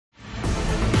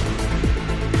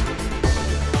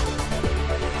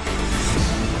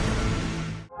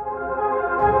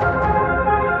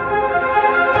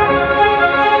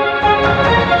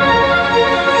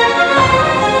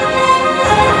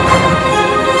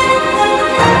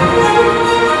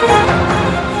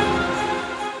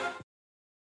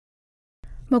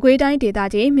မကွေးတိုင်းဒေသ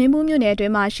ကြီးမင်းဘူးမြို့နယ်အတွ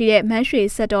င်းမှာရှိတဲ့မန်းရွှေ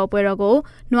ဆက်တော်ပွဲတော်ကို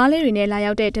နွားလေးတွေနဲ့လာ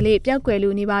ရောက်တဲ့ဒလိပျောက်ကွယ်လူ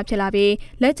နေပါဖြစ်လာပြီး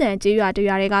လက်ကျန်ကျေးရွာတ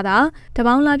ရွာတွေကသာတ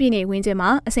ပေါင်းလပြည့်နေဝင်းကျင်မှာ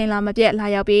အစဉ်လာမပြတ်လာ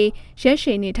ရောက်ပြီးရက်ရှ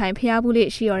ည်နေထိုင်ဖျားဘူးလေး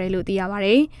ရှိရတယ်လို့သိရပါတ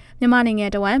ယ်။မြန်မာနိုင်ငံ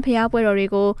တဝန်းဖျားပွဲတော်တွေ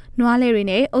ကိုနွားလေးတွေ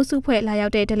နဲ့အုပ်စုဖွဲ့လာရော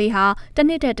က်တဲ့ဒလိဟာတစ်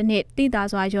နှစ်တက်တစ်နှစ်တိတာ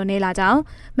စွာညွန်နေလာကြောင်း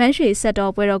မန်းရွှေဆက်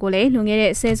တော်ပွဲတော်ကိုလည်းလွန်ခဲ့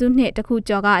တဲ့10စုနှစ်တခု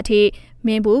ကျော်ကအထိမ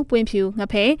င်းဘူးပွင့်ဖြူင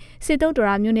ဖဲစစ်တုတ်တော်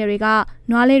ရာမြို့နယ်တွေက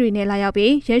နွားလေးတွေနဲ့လာရောက်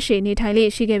ပြီးရက်ရှည်နေထိုင်လေး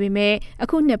ရှိခဲ့ပေမဲ့အ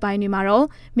ခုနှစ်ပိုင်းတွေမှာတော့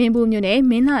မင်းဘူးမြို့နယ်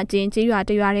မင်းလှကျင်းကျေးရွာ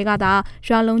တရွာတွေကသာ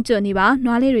ရွာလုံးကျွတ်နေပါ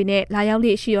နွားလေးတွေနဲ့လာရောက်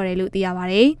လေးရှိရတယ်လို့သိရပါ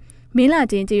တယ်။မင်းလာ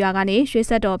ချင်းကျေးရွာကနေရွှေ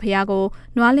ဆက်တော်ဖျားကို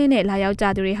နွားလင်းနဲ့လာရောက်ကြ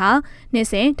သူတွေဟာနေ့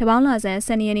စဉ်တပေါင်းလာဆန်း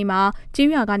12ရက်နေ့မှာကျေး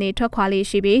ရွာကနေထွက်ခွာလေး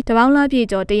ရှိပြီးတပေါင်းလာပြည့်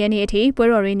ကျော်တရက်နေ့အထိပွဲ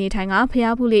တော်ရင်းနေထိုင်က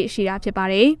ဖျားဘူးလေးရှိတာဖြစ်ပါ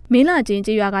တယ်။မင်းလာချင်း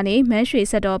ကျေးရွာကနေမန်းရွှေ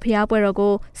ဆက်တော်ဖျားပွဲတော်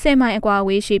ကို10မိုင်အကွာ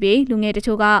ဝေးရှိပြီးလူငယ်တ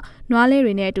ချို့ကနွားလေး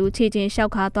တွေနဲ့အတူခြေချင်းလျှော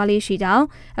က်ခါသွားလေးရှိကြောင်း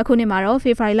အခုနှစ်မှာတော့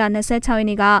ဖေဖော်ဝါရီလ26ရက်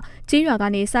နေ့ကကျေးရွာက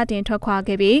နေစတင်ထွက်ခွာ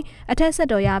ခဲ့ပြီးအထက်ဆက်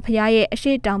တော်ရဖျားရဲ့အ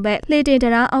ရှိတောင်ဘက်လှေတင်တ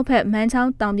ရာအောက်ဘက်မန်းချော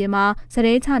င်းတောင်ပြင်မှာစ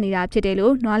ရဲချနေတာဖြစ်တယ်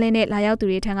လို့နွားလင်းနဲ့လာရောက်သူ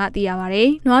တွေထံကသိရပါတယ်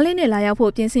။နွားလင်းနဲ့လာရောက်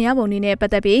ဖို့ပြင်ဆင်ရပုံတွေနဲ့ပ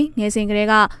တ်သက်ပြီးငယ်စဉ်ကတည်း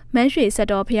ကမန်းရွှေဆက်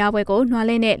တော်ဖျားပွဲကိုနွား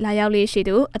လင်းနဲ့လာရောက်လေးရှိ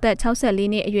သူအသက်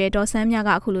64နှစ်အရွယ်ဒေါ်ဆန်းမြက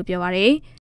အခုလိုပြောပါတယ်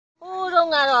။ဟိုးတော့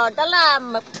ကတော့တလား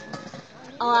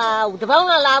တပေါင်း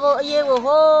လာဖို့အရေးကို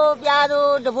ဟိုးပြားသူ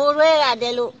တဘိုးရွဲရတ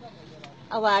ယ်လို့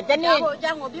တနေ့အ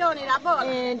ကြောင်းကိုပြောနေတာပေါ့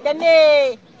တနေ့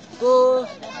ကို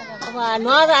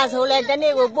နွားစာဆိုလဲတ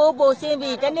နေ့ကိုပိုးဆင်း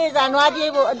ပြီးတနေ့စာနွား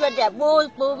ပြေးဖို့အတွက်တက်ပိုး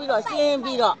ပြီးတော့ဆင်း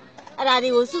ပြီးတော့အဲ့ဒါတွေ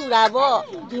ကိုစုတာပေါ့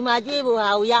ဒီမှာကျွေးဖို့ဟာ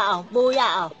ကိုရအောင်ပိုးရ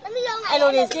အောင်အဲ့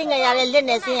လိုတွေဆင်းငရတဲ့လက်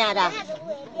နဲ့ဆင်းရတာ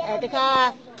တခါ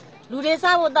လူတွေ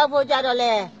စားဖို့တောက်ဖို့ကြတော့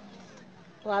လဲ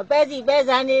ပဲစီပဲဆ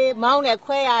န်တွေမောင်းနဲ့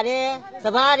ခွဲရတယ်စ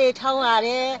ပားတွေထောင်းရတ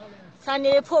ယ်ဆန်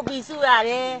တွေဖုတ်ပြီးစုရ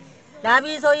တယ်လာ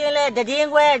ပြီးဆိုရင်လဲတည်င်း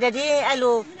ခွဲတည်င်းအဲ့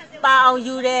လိုပါအောင်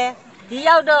ယူတယ်ဒီ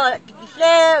ရောက်တော့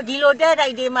လဲဒီလိုတဲတို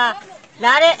က်တွေမှာ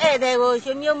လာတဲ့ဧည့်သည်ကိုရှ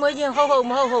င်မျိုးမွေးချင်းဟုတ်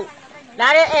မဟုတ်လာ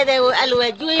တဲ့ဧည့်သည်ကိုအဲ့လိုပဲ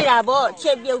ကျွေးတာပေါ့ချ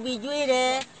က်ပြုတ်ပြီးကျွေးတ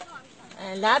ယ်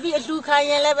လာပြီးအလှခံ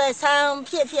ရင်လည်းပဲဆန်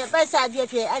ဖြစ်ပတ်စ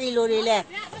ဖြစ်အဲ့ဒီလိုတွေလဲ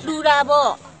လှူတာ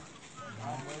ပေါ့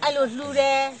အဲ့လိုလှူတ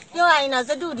ယ်ပြောရရင်တော့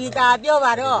စတုဒီတာပြော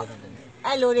ပါတော့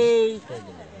အဲ့လိုတွေ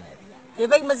ဒီ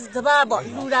ဘိတ်မစပါပေါ့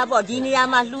လှူတာပေါ့ဒီနေရာ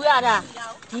မှာလှူရတာ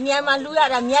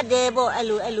မြတ်တယ်ပေါ့အဲ့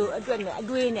လိုအတွက်နဲ့အ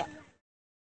တွေးနဲ့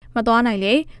မသွားနိုင်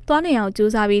လေသွားနေအောင်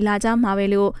ကြိုးစားပြီးလာကြမှာပဲ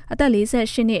လို့အသက်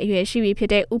48နှစ်အရွယ်ရှိပြီဖြ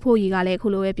စ်တဲ့ဦးဖိုးကြီးကလည်းခု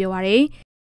လိုပဲပြောပါရယ်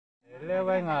လဲ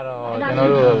ပိုင်းကတော့ကျွန်တော်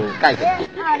တို့ကြိုက်တ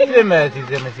ယ်ပြည့်မဲ့စီ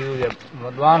စဉ်မရှိဘူးပြမ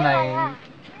သွားနိုင်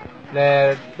လဲ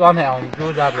သွားနိုင်အောင်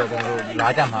ကြိုးစားပြီးတော့ကျွန်တော်တို့လာ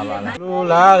ကြမှာပါလားလူ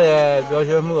လာတယ်ပြော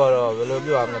ရွှေမှုတော့ဘယ်လို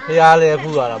ပြောရမလဲဖျားလဲ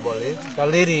ဖူးရတာပေါ့လေက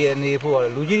လေးတွေအနေဖူးရတ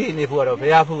ယ်လူကြီးတွေအနေဖူးရတော့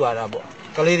ဖျားဖူးရတာပေါ့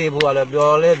ကလေးတွေဖူးရလဲပြော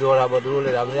တာပေါ့သူတို့လ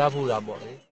ည်းဒါဖျားဖူးတာပေါ့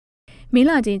လေမင်း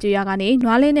လာချင်းကျွော်ကနေ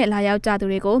နွားလေးနဲ့လာရောက်ကြသူ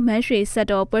တွေကိုမန်းရွှေဆက်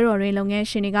တော်ပွဲတော်ရင်းလုပ်ငန်း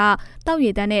ရှင်တွေကတောက်ရ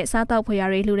ည်တန်းနဲ့စားတောက်ဖွယ်ရာ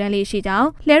တွေလှူဒန်းလေးရှိကြောင်း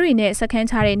လှဲရီနဲ့စခန်း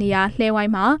ချတဲ့နေရာလှဲဝို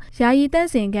င်းမှာယာယီတန့်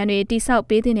စင်ခန်းတွေတိစောက်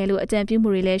ပေးတင်တယ်လို့အကြံပြုမှု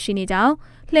တွေလည်းရှိနေကြောင်း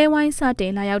လှဲဝိုင်းစတ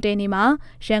င်လာရောက်တဲ့နေ့မှာ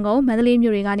ရန်ကုန်မန္တလေး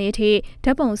မြို့တွေကနေအထိဓာ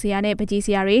တ်ပုံဆရာနဲ့ပကြီးဆ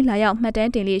ရာတွေလာရောက်မှတ်တ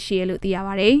မ်းတင်လေးရှိရလို့သိရ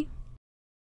ပါတယ်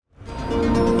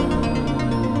။